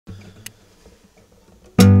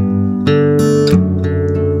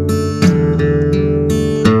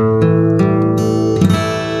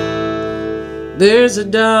There's a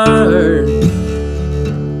dark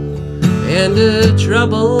and a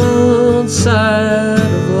troubled side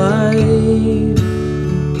of life.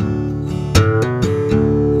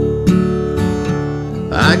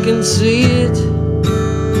 I can see it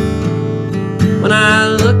when I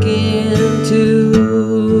look into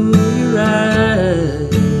your eyes.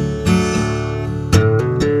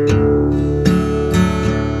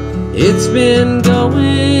 It's been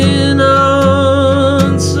going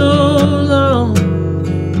on so long,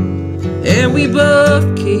 and we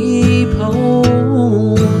both keep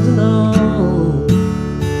holding on.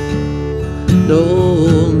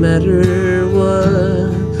 No matter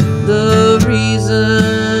what the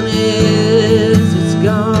reason is, it's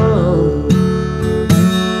gone.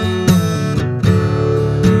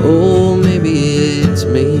 Oh, maybe it's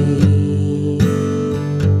me.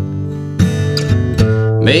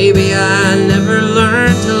 Maybe I never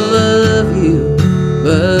learned to love you,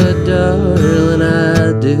 but darling,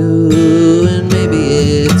 I do. And maybe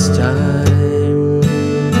it's time.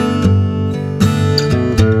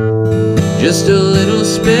 Just a little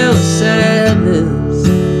spell of sadness,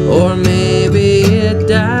 or maybe it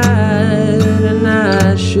died and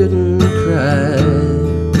I shouldn't cry.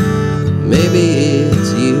 Maybe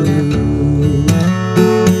it's you.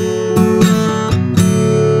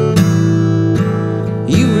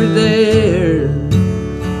 You were there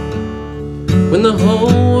when the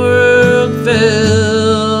whole world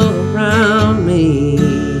fell around me,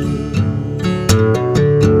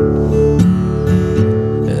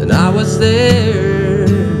 and I was there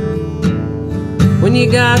when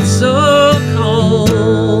you got so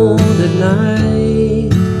cold at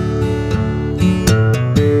night.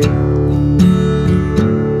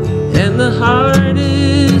 And the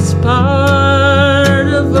hardest part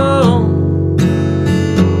of all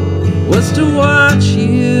was to watch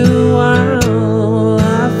you while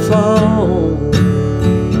I fall,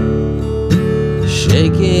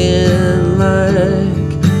 shaking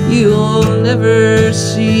like you'll never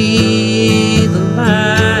see the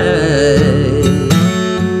light.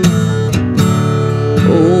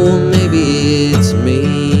 Oh, maybe it's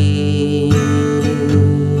me.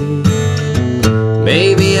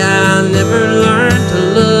 Maybe I'll never learn to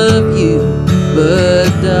love you, but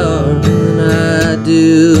darling, I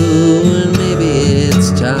do. And maybe it's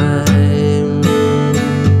time.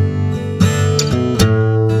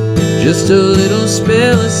 Just a little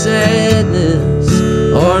spell of sadness,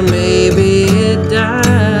 or maybe it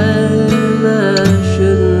died and I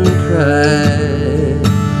shouldn't cry.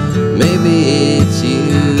 Maybe it's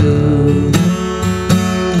you.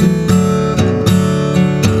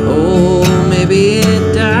 Oh, maybe it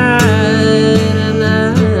died and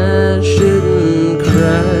I shouldn't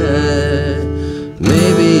cry.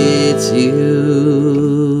 Maybe it's you.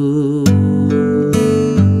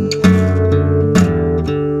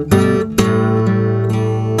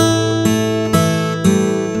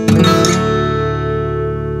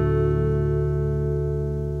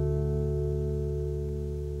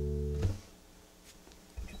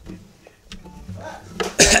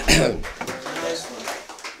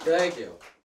 Thank you.